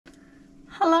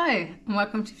Hello and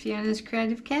welcome to Fiona's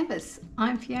Creative Canvas.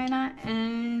 I'm Fiona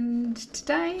and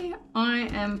today I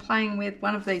am playing with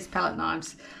one of these palette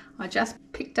knives. I just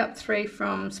picked up 3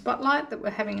 from Spotlight that were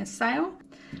having a sale.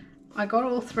 I got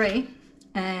all 3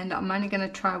 and I'm only going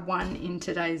to try one in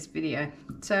today's video.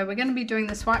 So we're going to be doing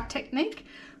the swipe technique.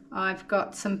 I've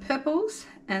got some purples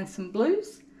and some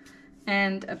blues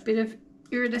and a bit of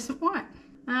iridescent white.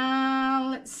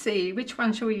 Let's see, which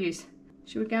one shall we use?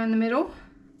 Should we go in the middle?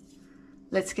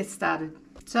 Let's get started.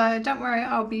 So don't worry,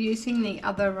 I'll be using the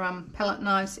other palette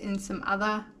knives in some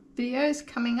other videos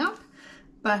coming up,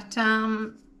 but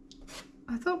I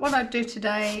thought what I'd do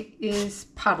today is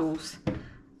puddles.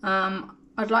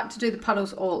 I'd like to do the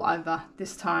puddles all over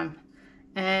this time,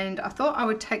 and I thought I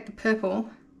would take the purple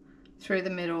through the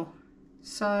middle.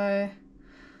 So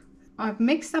I've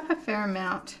mixed up a fair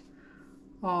amount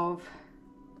of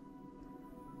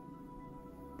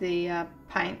the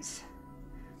paints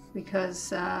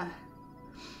because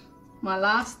my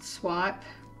last swipe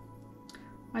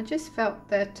I just felt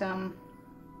that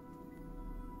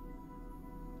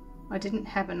I didn't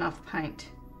have enough paint.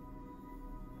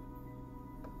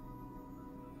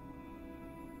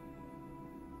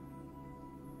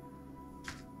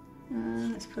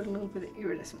 Let's put a little bit of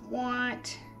iridescent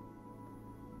white.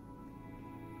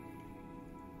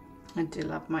 I do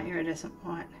love my iridescent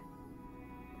white.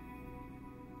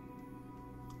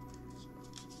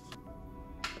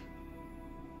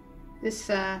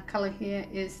 This colour here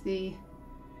is the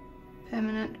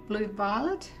Permanent Blue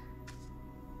Violet.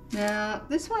 Now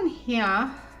this one here,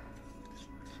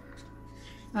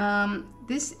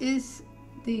 this is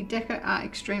the DecoArt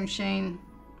Extreme Sheen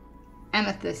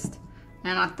Amethyst,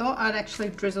 and I thought I'd actually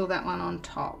drizzle that one on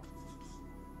top.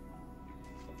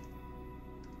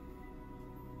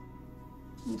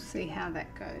 We'll see how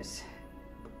that goes.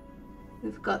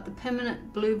 We've got the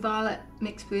Permanent Blue Violet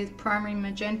mixed with Primary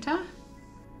Magenta,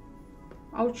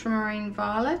 Ultramarine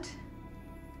Violet,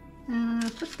 and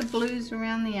put the blues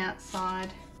around the outside,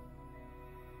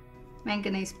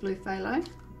 Manganese Blue Phthalo,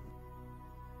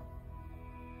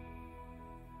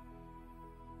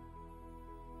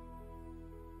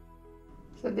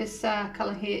 so this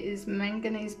colour here is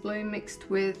Manganese Blue mixed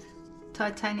with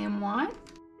Titanium White.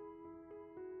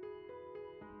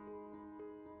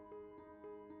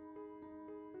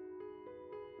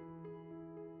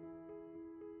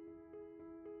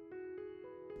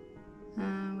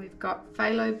 We've got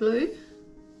Phthalo Blue,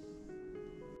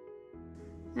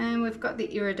 and we've got the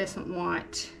Iridescent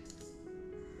White.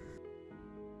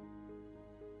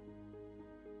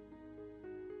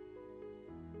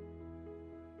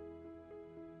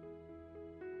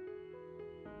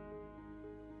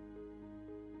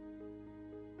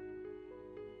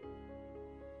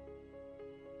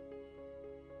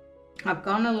 I've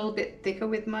gone a little bit thicker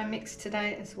with my mix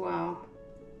today as well.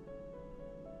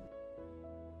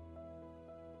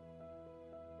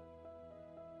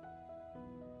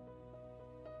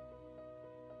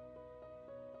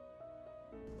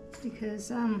 Because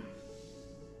I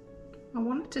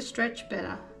want it to stretch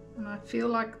better, and I feel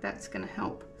like that's going to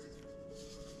help.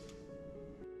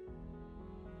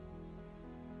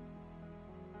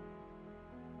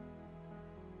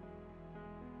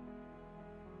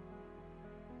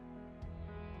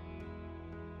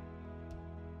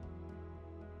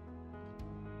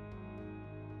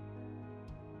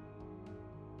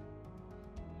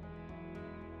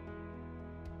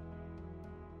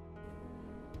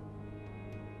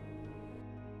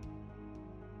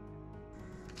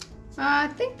 I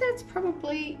think that's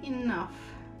probably enough.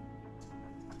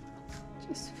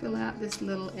 Just fill out this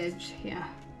little edge here.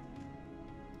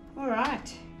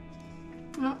 Alright.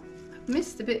 Well, I've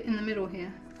missed a bit in the middle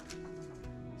here.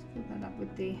 Let's fill that up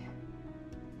with the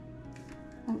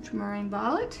Ultramarine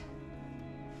Violet.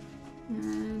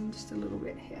 And just a little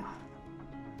bit here.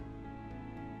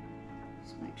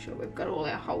 Just make sure we've got all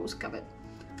our holes covered.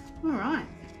 Alright.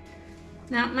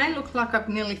 Now it may look like I've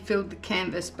nearly filled the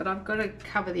canvas, but I've got to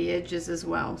cover the edges as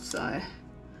well, so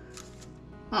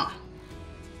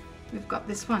we've got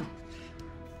this one,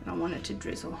 but I want it to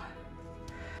drizzle.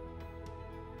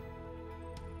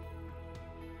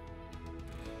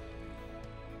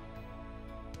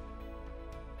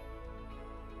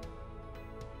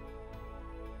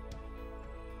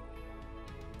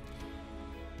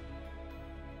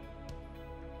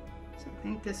 So I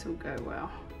think this will go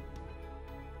well.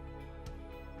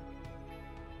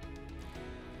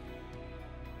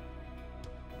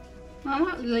 I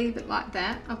might leave it like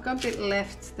that. I've got a bit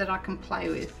left that I can play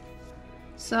with.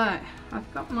 So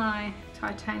I've got my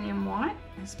Titanium White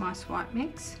as my swipe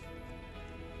mix.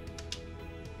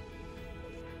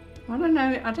 I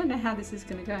don't know how this is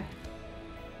going to go.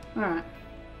 Alright,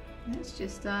 Let's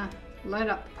just load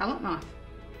up the palette knife.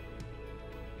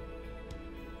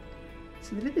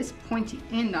 So with this pointy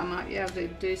end, I might be able to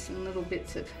do some little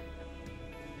bits of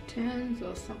turns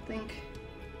or something.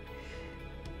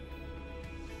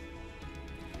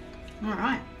 All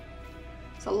right,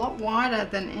 it's a lot wider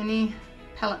than any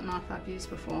palette knife I've used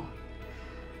before.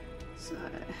 So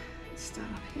let's start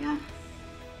up here.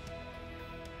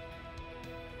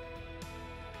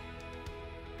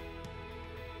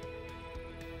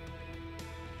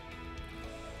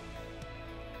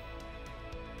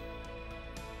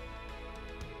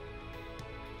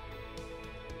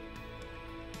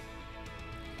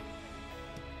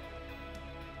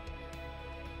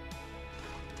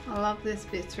 I love this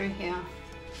bit through here.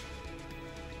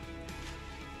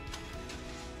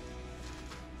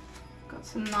 Got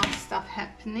some nice stuff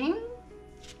happening.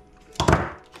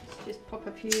 Let's just pop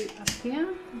a few up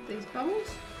here with these bubbles.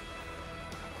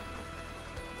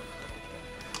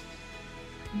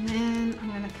 And then I'm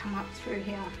going to come up through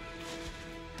here.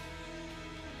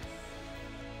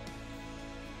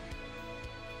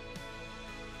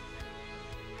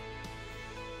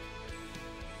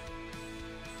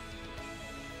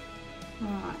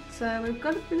 Alright, so we've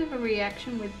got a bit of a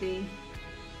reaction with the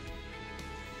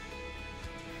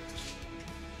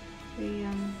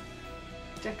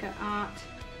DecoArt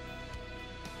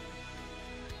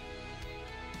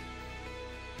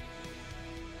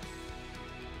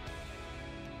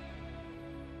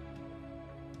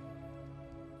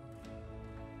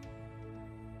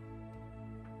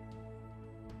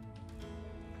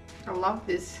I love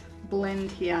this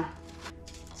blend here,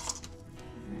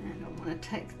 and I want to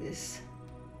take this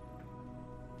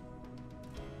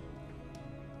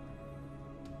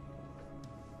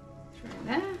through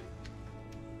there,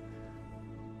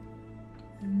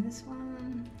 and this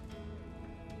one.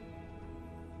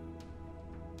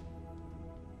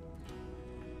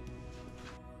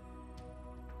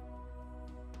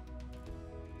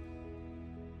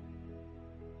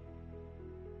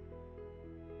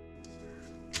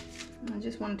 I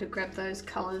just wanted to grab those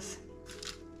colours.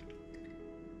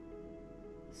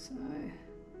 So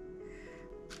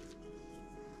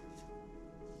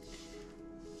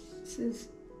this is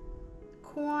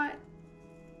quite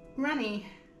runny,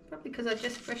 probably because I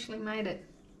just freshly made it.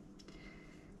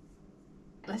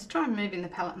 Let's try moving the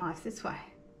palette knife this way.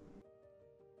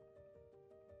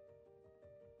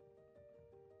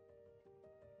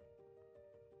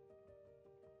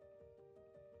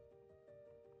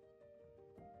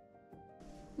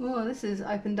 Oh, this is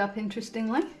opened up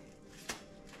interestingly.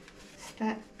 It's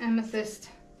that Amethyst.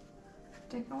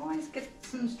 I always get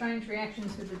some strange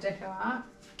reactions with the DecoArt,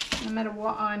 no matter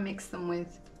what I mix them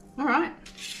with. Alright,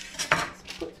 let's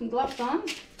put some gloves on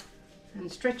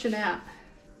and stretch it out.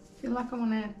 I feel like I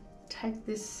want to take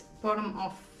this bottom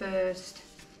off first,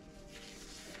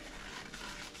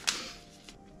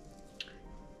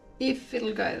 if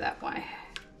it'll go that way.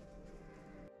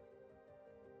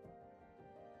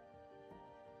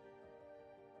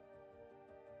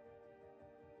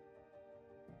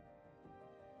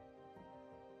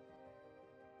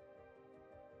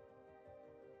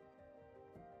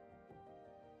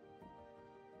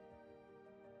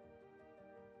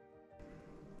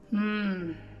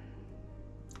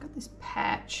 Got this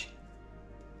patch.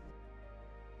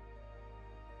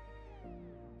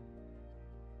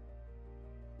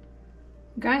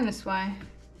 Going this way.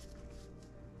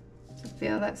 I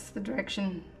feel that's the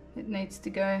direction it needs to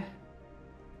go.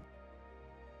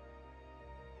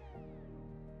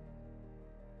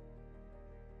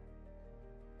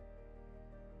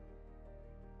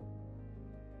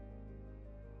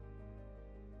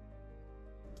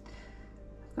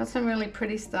 Got some really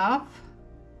pretty stuff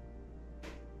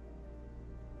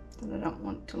that I don't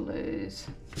want to lose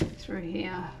through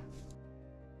here.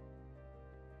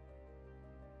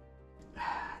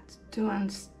 It's doing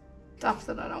stuff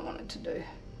that I don't want it to do.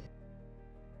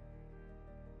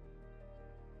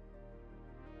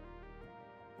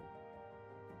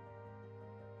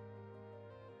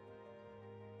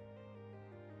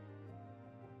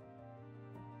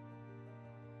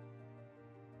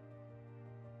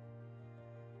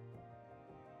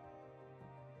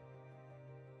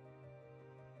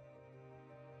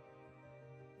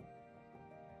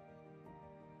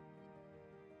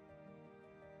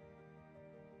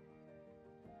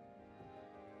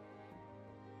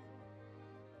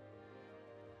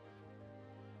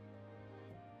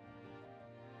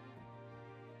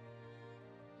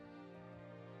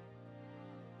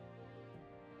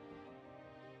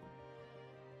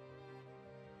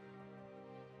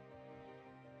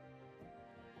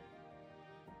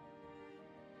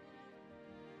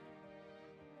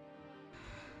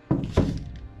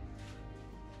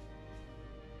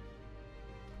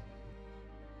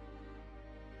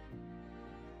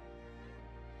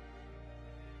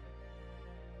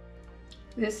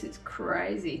 This is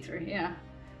crazy through here.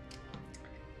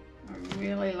 I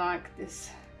really like this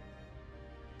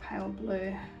pale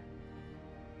blue.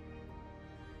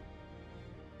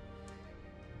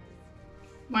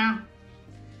 Wow.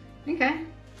 Okay.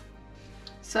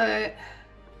 So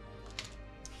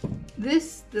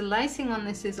the lacing on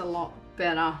this is a lot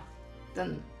better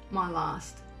than my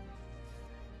last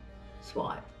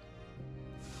swipe.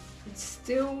 It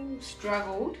still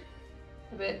struggled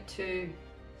a bit to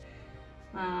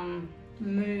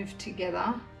move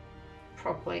together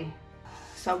properly.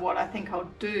 So what I think I'll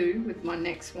do with my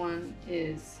next one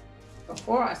is,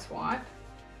 before I swipe,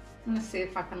 I'm going to see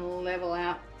if I can level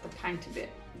out the paint a bit.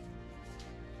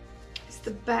 Is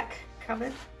the back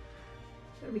covered?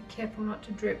 Gotta be careful not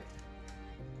to drip.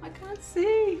 I can't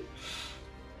see.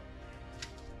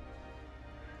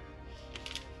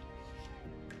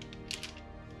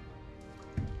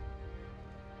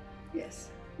 Yes,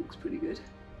 looks pretty good.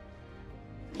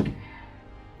 Okay.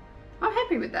 I'm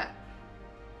happy with that.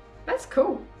 That's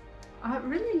cool. I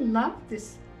really love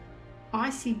this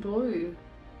icy blue.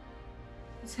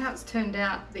 That's how it's turned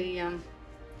out.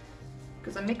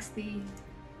 Because I mixed the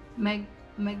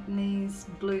Manganese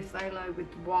Blue Phthalo with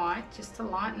white just to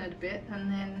lighten it a bit, and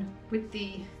then with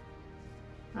the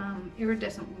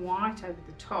Iridescent White over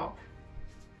the top,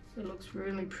 so it looks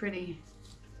really pretty.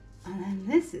 And then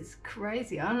this is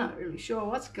crazy. I'm not really sure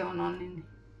what's going on in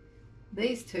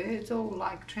these two. It's all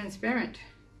like transparent.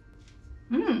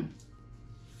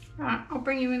 Alright, I'll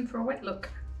bring you in for a wet look.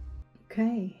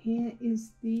 Okay, here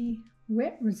is the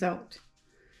wet result.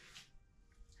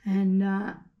 And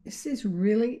this is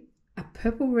really a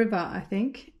purple river, I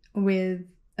think, with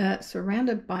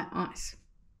surrounded by ice.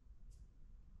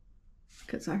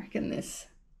 Because I reckon this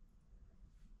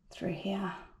through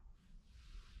here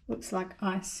looks like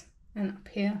ice, and up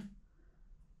here.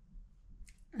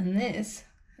 And this,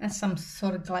 that's some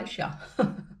sort of glacier.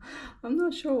 I'm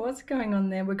not sure what's going on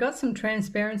there. We've got some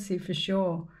transparency for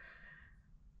sure.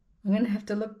 I'm going to have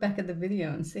to look back at the video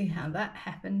and see how that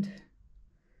happened.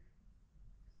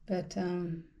 But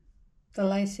the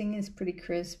lacing is pretty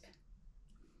crisp.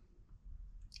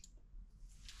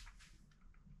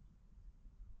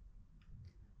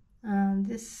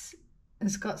 This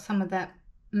has got some of that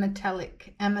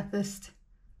metallic amethyst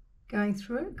going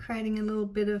through it, creating a little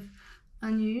bit of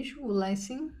unusual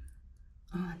lacing.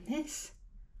 Oh, and this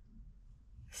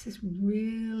is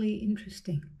really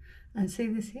interesting. And see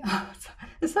this here? Oh,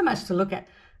 there's so much to look at.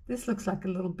 This looks like a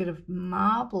little bit of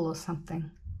marble or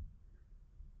something.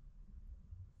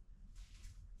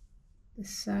 There's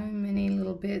so many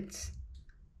little bits.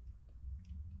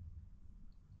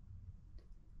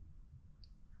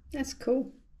 That's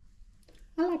cool.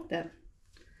 I like that.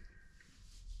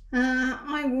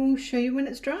 I will show you when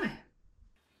it's dry.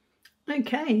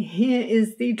 Okay, here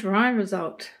is the dry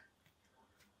result.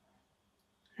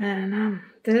 And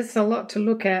there's a lot to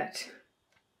look at.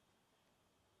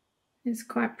 It's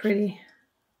quite pretty.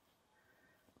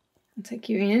 I'll take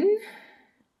you in.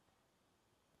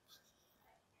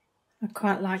 I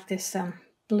quite like this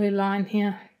blue line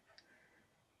here.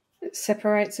 It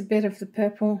separates a bit of the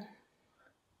purple.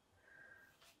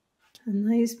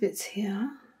 And these bits here,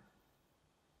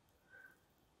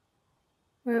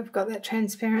 where I've got that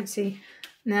transparency.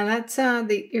 Now that's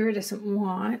the iridescent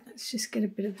white. Let's just get a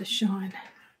bit of the shine.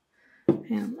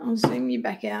 And I'll zoom you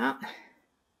back out.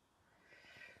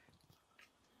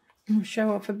 I'll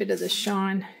show off a bit of the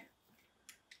shine,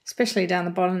 especially down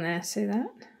the bottom there, see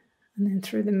that? And then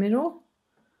through the middle.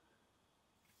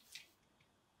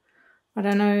 I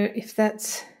don't know if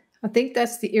that's, I think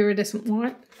that's the iridescent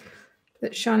white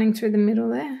that's shining through the middle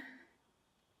there.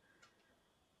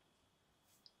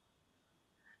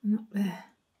 And up there.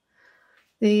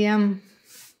 The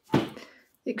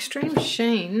extreme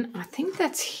sheen, I think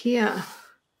that's here.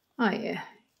 Oh yeah,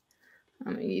 I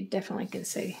mean, you definitely can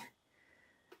see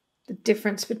the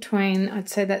difference between, I'd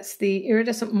say that's the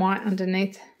iridescent white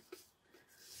underneath,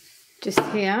 just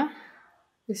here.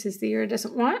 This is the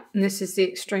iridescent white, and this is the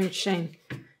extreme sheen.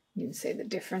 You can see the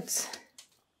difference.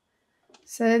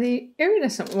 So the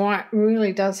iridescent white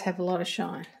really does have a lot of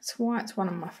shine. That's why it's one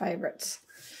of my favourites.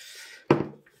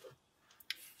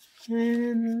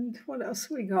 And what else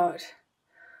we got?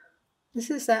 This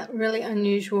is that really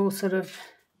unusual sort of,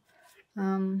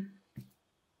 to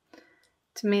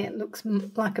me it looks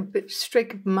like a bit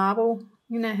streak of marble.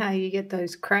 You know how you get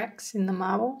those cracks in the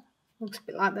marble? Looks a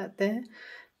bit like that there.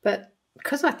 But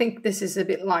because I think this is a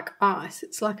bit like ice,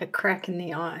 it's like a crack in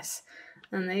the ice.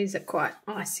 And these are quite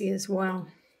icy as well.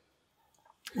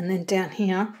 And then down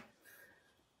here,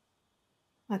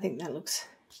 I think that looks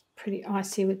pretty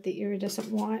icy with the iridescent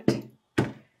white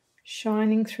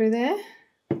shining through there.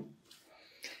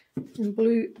 and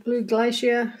blue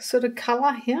glacier sort of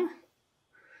colour here.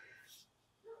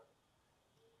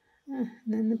 And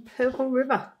then the purple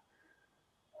river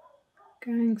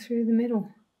going through the middle.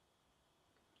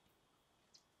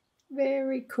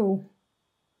 Very cool.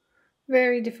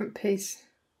 Very different piece.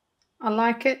 I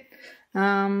like it.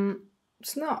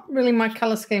 It's not really my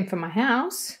colour scheme for my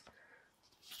house,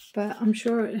 but I'm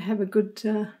sure it'd have a good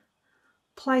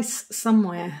place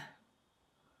somewhere.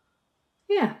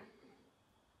 Yeah.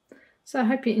 So I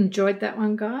hope you enjoyed that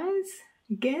one, guys.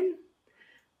 Again,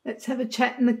 let's have a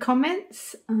chat in the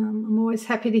comments. I'm always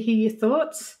happy to hear your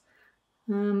thoughts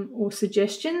or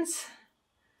suggestions.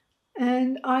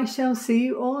 And I shall see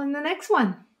you all in the next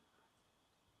one.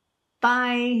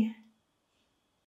 Bye.